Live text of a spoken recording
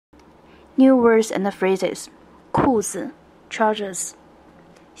New words and phrases. 裤子 trousers.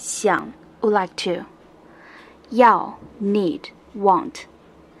 想 would like to. 要 need, want.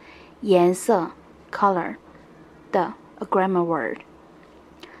 颜色 color. 的 a grammar word.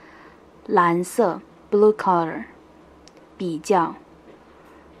 蓝色 blue color. 比较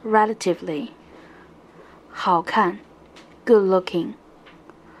relatively. 好看 good looking.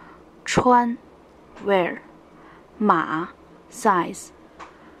 穿 wear. 码 size.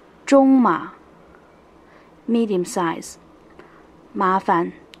 中码 medium size. 麻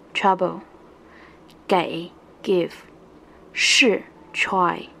烦 trouble. 给 give. 试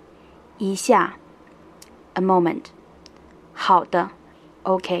try. 一下 a moment. 好的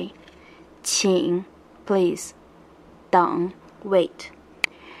OK. 请 please. 等 wait.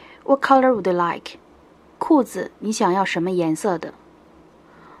 What color would you like? 裤子你想要什么颜色的？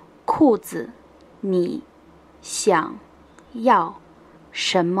裤子你想要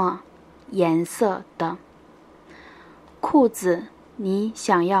什么颜色的？裤子你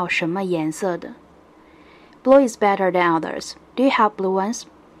想要什么颜色的？ Blue is better than others. Do you have blue ones?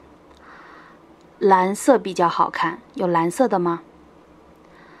 蓝色比较好看，有蓝色的吗？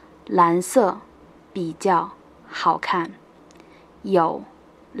蓝色比较好看，有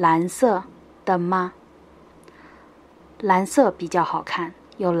蓝色的吗？蓝色比较好看，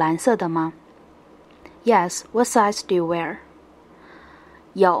有蓝色的吗？ Yes, what size do you wear?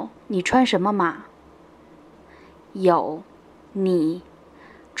 有，你穿什么码？有，你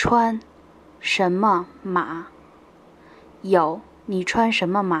穿什么码？有，你穿什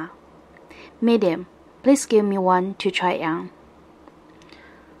么码？ Medium, please give me one to try on.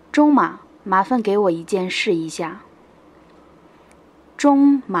 中码，麻烦给我一件试一下。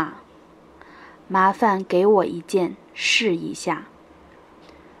中码，麻烦给我一件试一下。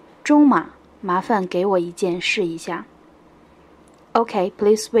中码，麻烦给我一件试一下。Okay,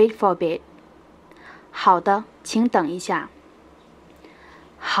 please wait for a bit. 好的，请等一下。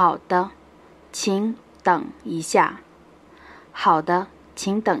好的，请等一下。好的，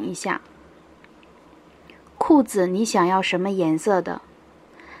请等一下。裤子你想要什么颜色的？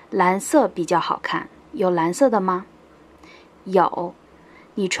蓝色比较好看，有蓝色的吗？有。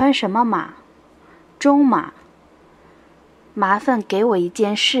你穿什么码？中码。麻烦给我一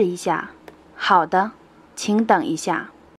件试一下。好的，请等一下。